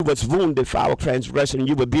was wounded for our transgression,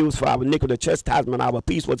 you were abused for our iniquity. The chastisement of our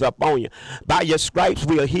peace was upon you. By your stripes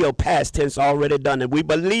we are healed, past tense already done. And we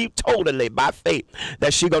believe totally by faith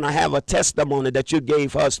that she's going to have a testimony that you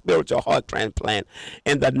gave her a spiritual heart transplant.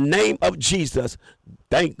 In the name of Jesus,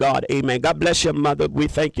 thank God. Amen. God bless your mother. We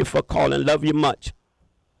thank you for calling. Love you much.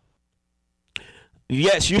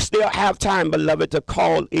 Yes, you still have time, beloved, to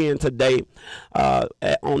call in today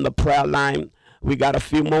on the prayer line. We got a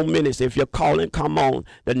few more minutes. If you're calling, come on.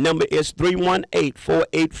 The number is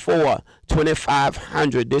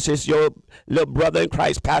 318-484-2500. This is your little brother in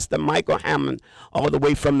Christ, Pastor Michael Hammond, all the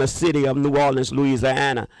way from the city of New Orleans,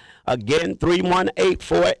 Louisiana. Again,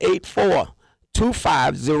 318-484-2500.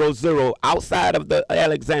 2500. Outside of the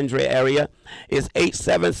Alexandria area is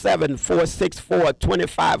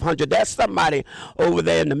 877-464-2500. That's somebody over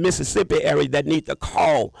there in the Mississippi area that needs to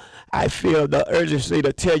call. I feel the urgency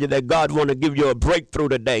to tell you that God want to give you a breakthrough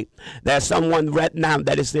today. There's someone right now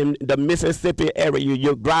that is in the Mississippi area.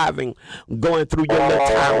 You're driving, going through your little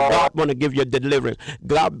town. God want to give you deliverance.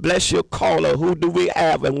 God bless your caller. Who do we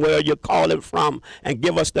have and where you're calling from? And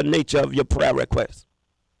give us the nature of your prayer request.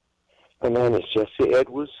 My name is Jesse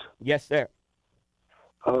Edwards. Yes, sir.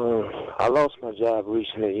 I lost my job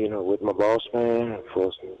recently, with my boss man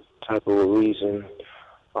for some type of a reason.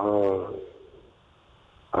 I'm,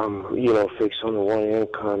 fixed on the one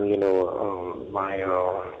income, my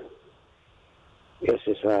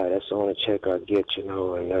SSI, that's the only check I get,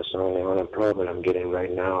 and that's the only unemployment I'm getting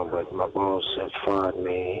right now. But my boss has fired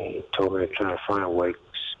me. He told me to try to find work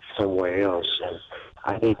somewhere else, and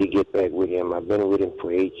I need to get back with him. I've been with him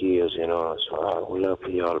for 8 years, so I would love for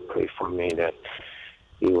y'all to pray for me that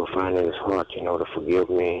he will find in his heart, to forgive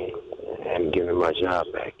me and give me my job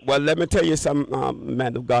back. Well, let me tell you something,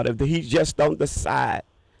 man of God. If he just don't decide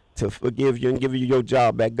to forgive you and give you your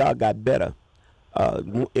job back, God got better.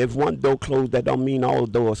 If one door closed, that don't mean all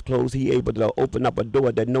doors closed. He able to open up a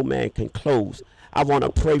door that no man can close. I want to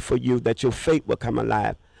pray for you that your faith will come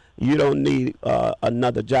alive. You don't need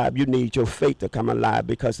another job. You need your faith to come alive,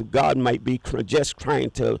 because God might be just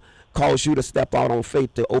trying to cause you to step out on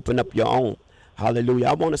faith to open up your own. Hallelujah.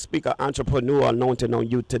 I want to speak an entrepreneur anointing on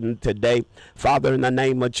you today. Father, in the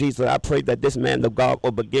name of Jesus, I pray that this man of God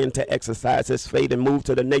will begin to exercise his faith and move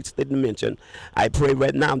to the next dimension. I pray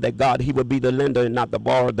right now that God, he will be the lender and not the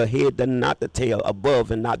borrower, the head and not the tail, above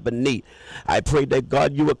and not beneath. I pray that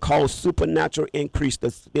God, you will cause supernatural increase to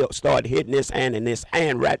start hitting his hand, and his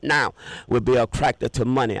hand right now will be attracted to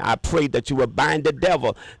money. I pray that you will bind the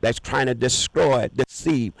devil that's trying to destroy,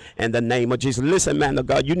 deceive, in the name of Jesus. Listen, man of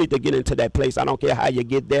God, you need to get into that place. I don't care how you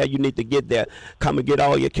get there. You need to get there. Come and get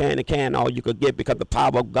all you can and all you could get, because the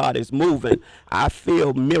power of God is moving. I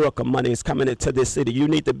feel miracle money is coming into this city. You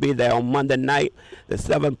need to be there on Monday night, the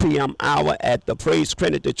 7 p.m. hour at the Praise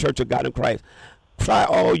Trinity Church of God in Christ. Try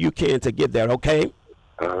all you can to get there, okay?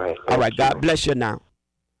 All right. All right. God bless you now.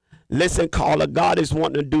 Listen, caller, God is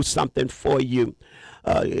wanting to do something for you.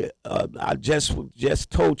 I just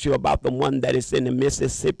told you about the one that is in the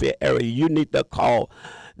Mississippi area. You need to call.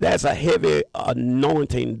 There's a heavy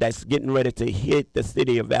anointing that's getting ready to hit the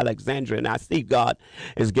city of Alexandria. And I see God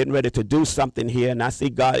is getting ready to do something here. And I see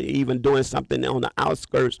God even doing something on the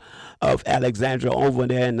outskirts of Alexandria over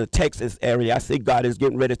there in the Texas area. I see God is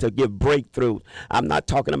getting ready to give breakthrough. I'm not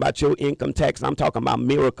talking about your income tax. I'm talking about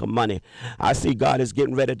miracle money. I see God is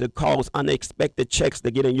getting ready to cause unexpected checks to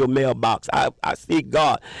get in your mailbox. I see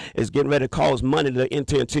God is getting ready to cause money to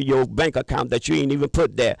enter into your bank account that you ain't even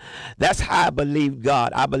put there. That's how I believe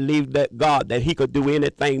God. I believe that God, that he could do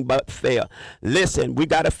anything but fail. Listen, we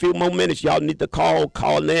got a few more minutes. Y'all need to call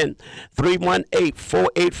in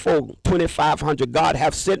 318-484-2500. God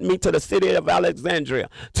have sent me to the city of Alexandria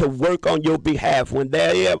to work on your behalf. When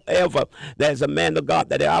there's a man of God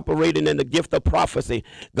that is operating in the gift of prophecy,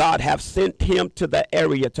 God have sent him to the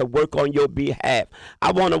area to work on your behalf.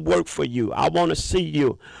 I want to work for you. I want to see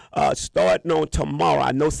you starting on tomorrow.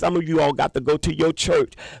 I know some of you all got to go to your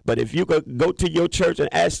church, but if you could go to your church and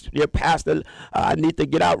ask your pastor, I need to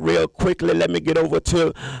get out real quickly. Let me get over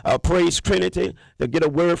to Praise Trinity to get a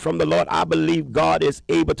word from the Lord. I believe God is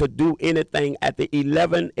able to do anything at the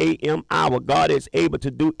 11 a.m. hour. God is able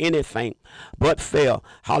to do anything but fail.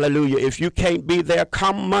 Hallelujah. If you can't be there,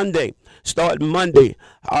 come Monday. Start Monday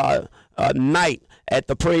night at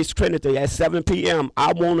the Praise Trinity at 7 p.m.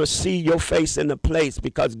 I want to see your face in the place,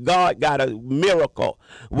 because God got a miracle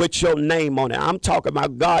with your name on it. I'm talking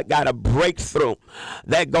about God got a breakthrough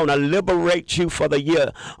that's going to liberate you for the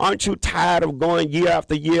year. Aren't you tired of going year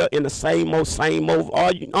after year in the same old?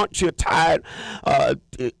 Aren't you tired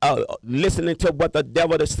listening to what the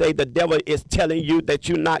devil to say. The devil is telling you that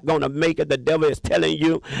you're not going to make it. The devil is telling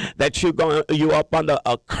you that you up under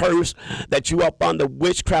a curse, that you up under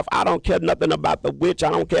witchcraft. I don't care nothing about the witch. I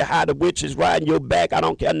don't care how the witch is riding your back. I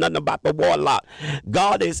don't care nothing about the warlock.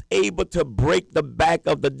 God is able to break the back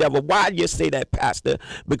of the devil. Why you say that, Pastor?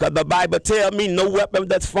 Because the Bible tells me no weapon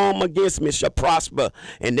that's formed against me shall prosper,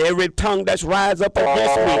 and every tongue that's rise up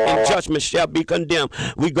against me in judgment shall be condemned.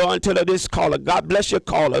 We go into this caller. God bless your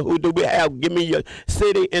caller. Who do we have? Give me your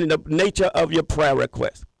city and the nature of your prayer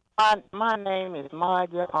request. My name is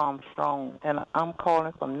Margaret Armstrong, and I'm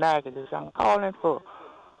calling from Natchitoches. I'm calling for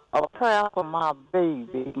a prayer for my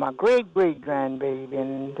baby, my great-great-grandbaby,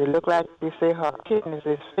 and they look like they say her kidneys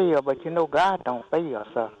is failed, but you know God don't fail,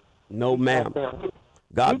 sir. No, ma'am.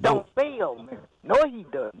 God don't fail, man. No, he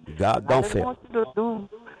doesn't. God don't fail. I want you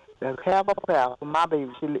to have a prayer for my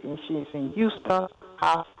baby. She's in Houston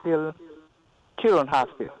Hospital, Children's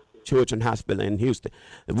Hospital. Children's Hospital in Houston.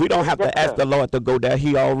 We don't have to ask the Lord to go there.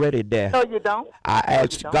 He already there. No, you don't. I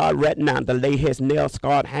ask God right now to lay his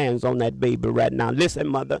nail-scarred hands on that baby right now. Listen,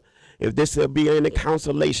 mother, if this will be any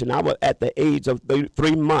consolation, I was at the age of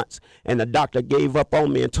 3 months, and the doctor gave up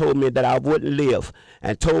on me and told me that I wouldn't live,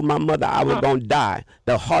 and told my mother I was going to die.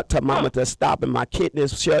 The heart thermometer stopped and my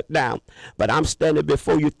kidneys shut down. But I'm standing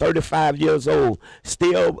before you, 35 years old,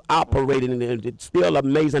 still operating, and it's still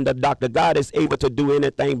amazing. The doctor, God is able to do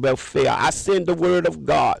anything but fail. I send the word of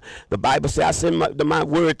God. The Bible says I send my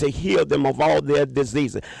word to heal them of all their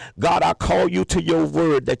diseases. God, I call you to your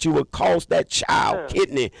word that you will cause that child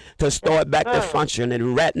kidney to start back to function.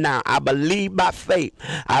 And right now, I believe by faith.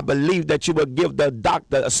 I believe that you will give the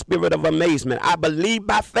doctor a spirit of amazement. I believe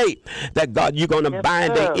by faith that, God, you're going to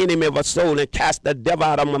bind the enemy of a soul and cast the devil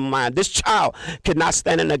out of my mind. This child cannot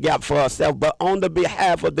stand in the gap for herself, but on the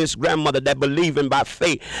behalf of this grandmother that believing by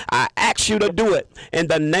faith, I ask you to do it. In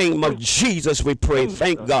the name of Jesus, we pray.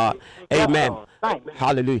 Thank God. Amen.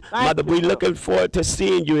 Hallelujah. Mother, we're looking forward to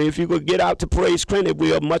seeing you. If you could get out to Praise Clinic,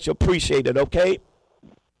 we are much appreciated, okay?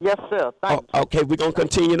 Yes, sir. Thank you. Okay, we're going to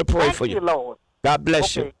continue to pray for you. Thank you, Lord. God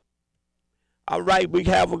bless you. All right, we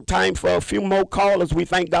have time for a few more callers. We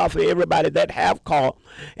thank God for everybody that have called.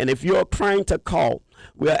 And if you're trying to call,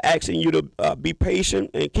 we're asking you to be patient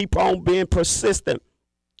and keep on being persistent.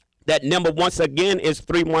 That number, once again, is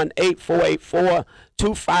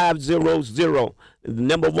 318-484-2500. The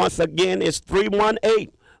number, once again, is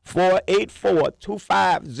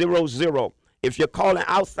 318-484-2500. If you're calling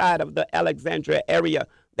outside of the Alexandria area,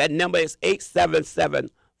 that number is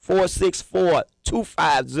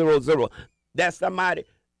 877-464-2500. That's somebody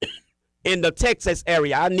in the Texas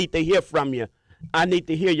area. I need to hear from you. I need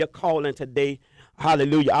to hear you calling today.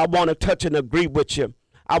 Hallelujah. I want to touch and agree with you.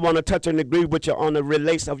 I want to touch and agree with you on the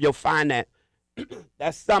release of your finance.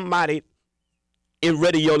 That's somebody in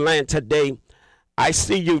Radio Land today. I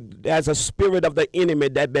see you as a spirit of the enemy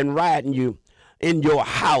that been riding you in your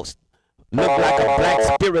house. Look like a black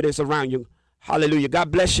spirit is around you. Hallelujah.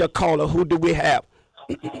 God bless your caller. Who do we have?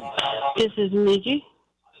 This is Nikki.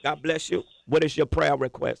 God bless you. What is your prayer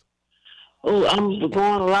request? Oh, I'm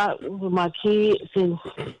going a lot with my kids, and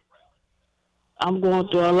I'm going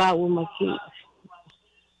through a lot with my kids.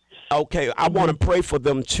 Okay, I want to pray for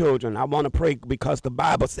them children. I want to pray because the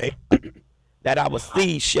Bible says that our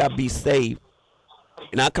seed shall be saved.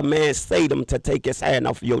 And I command Satan to take his hand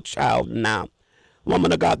off your child now.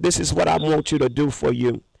 Woman of God, this is what I want you to do for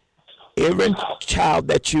you. Every child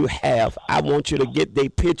that you have, I want you to get their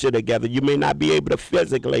picture together. You may not be able to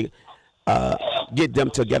physically get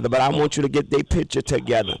them together, but I want you to get their picture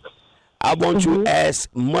together. I want you as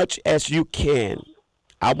much as you can.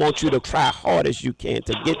 I want you to try hard as you can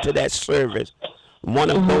to get to that service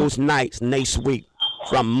one of those nights next week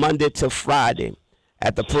from Monday to Friday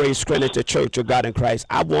at the Praise Trinity Church of God in Christ.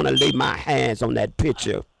 I want to lay my hands on that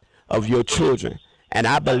picture of your children. And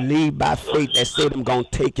I believe by faith that Satan going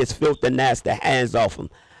to take his filthy, nasty hands off them.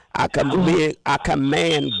 I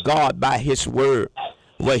command God by his word,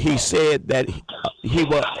 where he said that he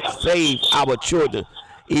will save our children.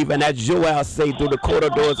 Even as Joel said, through the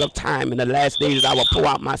corridors of time, in the last days I will pour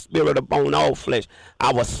out my spirit upon all flesh.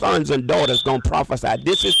 Our sons and daughters going to prophesy.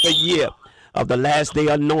 This is the year of the last day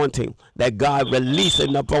anointing that God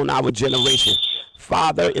releasing upon our generation.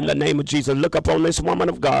 Father, in the name of Jesus, look upon this woman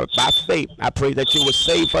of God by faith. I pray that you will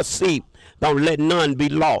save her seed. Don't let none be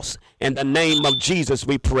lost. In the name of Jesus,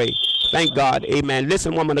 we pray. Thank God. Amen.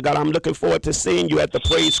 Listen, woman of God, I'm looking forward to seeing you at the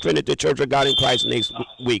Praise Trinity Church of God in Christ next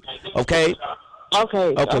week. Okay?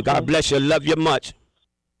 Okay. God bless you. Love you much.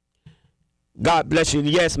 God bless you.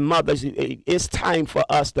 Yes, mothers, it's time for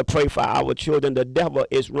us to pray for our children. The devil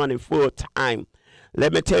is running full time.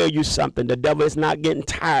 Let me tell you something. The devil is not getting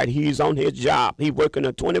tired. He's on his job. He's working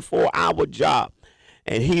a 24-hour job.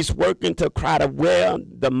 And he's working to cry to where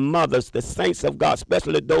the mothers, the saints of God,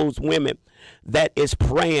 especially those women that is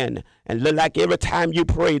praying. And look like every time you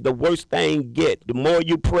pray, the worse thing get. The more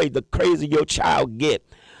you pray, the crazier your child get.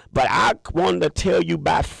 But I want to tell you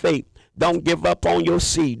by faith, don't give up on your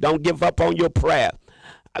seed. Don't give up on your prayer.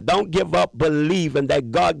 Don't give up believing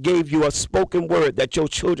that God gave you a spoken word that your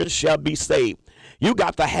children shall be saved. You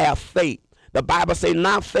got to have faith. The Bible says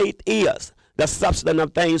now faith is the substance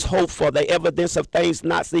of things hoped for, the evidence of things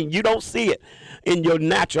not seen. You don't see it in your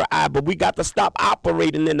natural eye, but we got to stop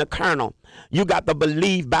operating in the carnal. You got to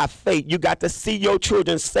believe by faith. You got to see your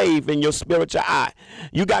children saved in your spiritual eye.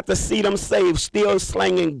 You got to see them saved, still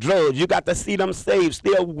slinging drugs. You got to see them saved,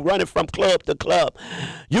 still running from club to club.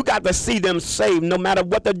 You got to see them saved no matter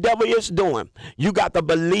what the devil is doing. You got to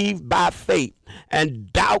believe by faith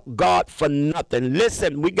and doubt God for nothing.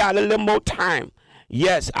 Listen, we got a little more time.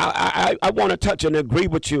 Yes, I want to touch and agree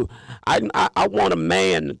with you. I want a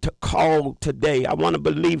man to call today. I want to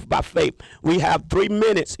believe by faith. We have 3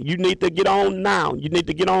 minutes. You need to get on now. You need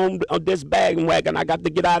to get on this bandwagon. I got to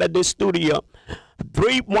get out of this studio.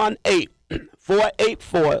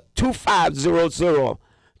 318-484-2500.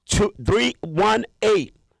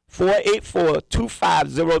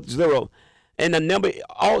 318-484-2500. And the number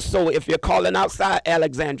also, if you're calling outside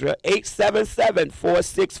Alexandria,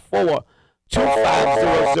 877-464-2500.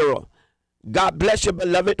 God bless you,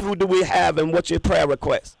 beloved. Who do we have and what's your prayer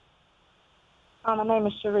request? My name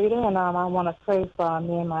is Sharita, and I want to pray for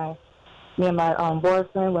me and my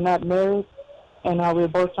boyfriend. We're not married, and we're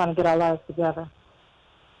both trying to get our lives together.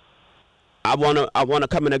 I wanna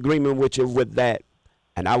come in agreement with you with that,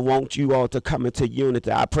 and I want you all to come into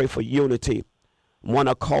unity. I pray for unity, one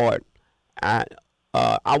accord. I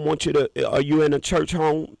want you to. Are you in a church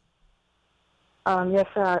home? Yes,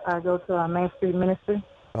 sir. I go to Main Street Ministry.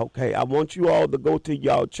 Okay, I want you all to go to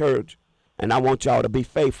y'all church, and I want y'all to be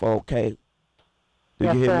faithful, okay? Do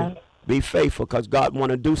yes, you hear sir. me? Be faithful, because God want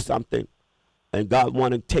to do something, and God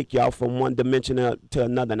want to take y'all from one dimension to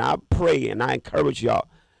another. And I pray and I encourage y'all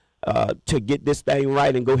to get this thing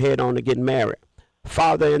right and go ahead on and get married.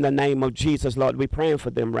 Father, in the name of Jesus, Lord, we're praying for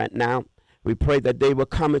them right now. We pray that they will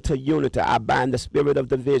come into unity. I bind the spirit of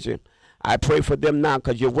division. I pray for them now,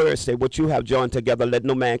 because your word say what you have joined together, let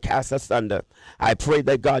no man cast asunder. I pray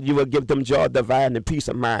that, God, you will give them joy divine and peace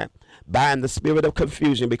of mind. Bind the spirit of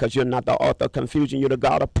confusion, because you're not the author of confusion. You're the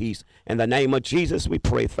God of peace. In the name of Jesus, we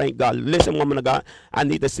pray. Thank God. Listen, woman of God, I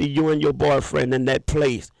need to see you and your boyfriend in that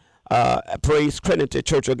place. Praise Trinity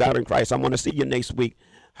Church of God in Christ. I want to see you next week.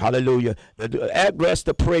 Hallelujah. The address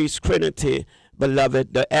to Praise Trinity,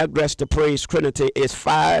 beloved, the address to Praise Trinity is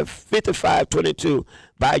 5522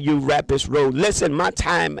 Bayou Rapids Road. Listen, my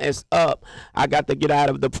time is up. I got to get out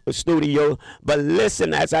of the studio. But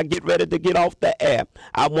listen, as I get ready to get off the air,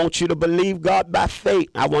 I want you to believe God by faith.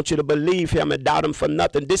 I want you to believe him and doubt him for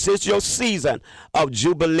nothing. This is your season of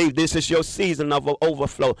jubilee. This is your season of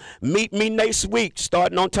overflow. Meet me next week,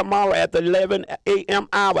 starting on tomorrow at the 11 a.m.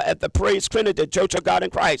 hour at the Praise Trinity Church of God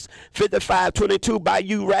in Christ, 5522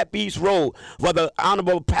 Bayou Rapids Road, where the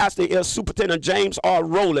Honorable Pastor is Superintendent James R.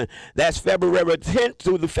 Rowland. That's February 10th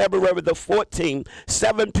through the February the 14th,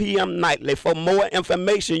 7 p.m. nightly. For more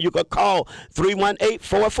information, you can call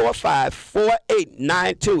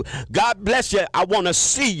 318-445-4892. God bless you. I want to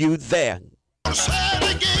see you there. Say it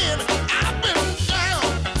again, I've been down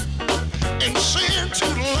and sin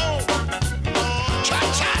too long.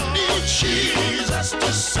 I need Jesus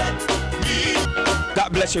to set me.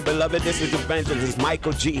 God bless you, beloved. This is Evangelist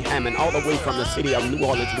Michael G. Hammond, all the way from the city of New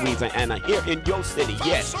Orleans, Louisiana, here in your city,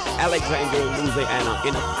 yes, Alexandria, Louisiana,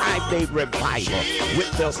 in a 5-day revival with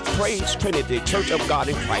the Praise Trinity Church of God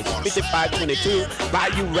in Christ, 5522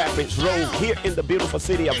 Bayou Rapids Road, here in the beautiful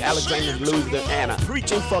city of Alexandria, Louisiana,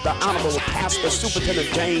 preaching for the Honorable Pastor Superintendent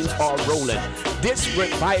James R. Rowland. This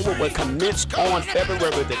revival will commence on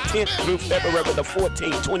February the 10th through February the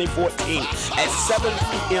 14th, 2014, at 7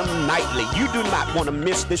 p.m. nightly. You do not want to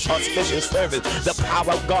miss this auspicious service. The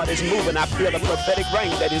power of God is moving. I feel the prophetic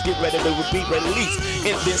rain that is getting ready to be released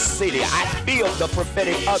in this city. I feel the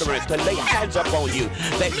prophetic utterance to lay hands upon you,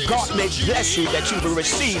 that God may bless you, that you will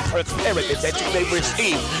receive prosperity, that you may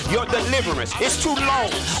receive your deliverance. It's too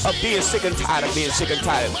long of being sick and tired of being sick and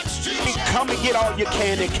tired. Come and get all you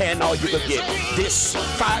can and can all you can get. This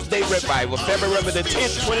 5-day revival, February the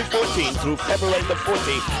 10th, 2014 through February the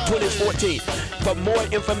 14th, 2014. For more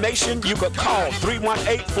information, you can call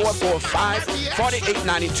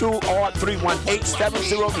 318-445-4892 or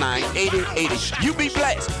 318-709-8080. You be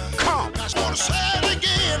blessed. Come. I want to say it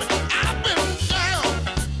again, I've been down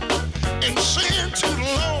and sin too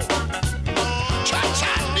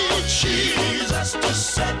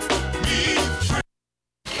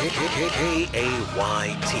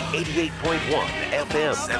WYT 88.1 FM.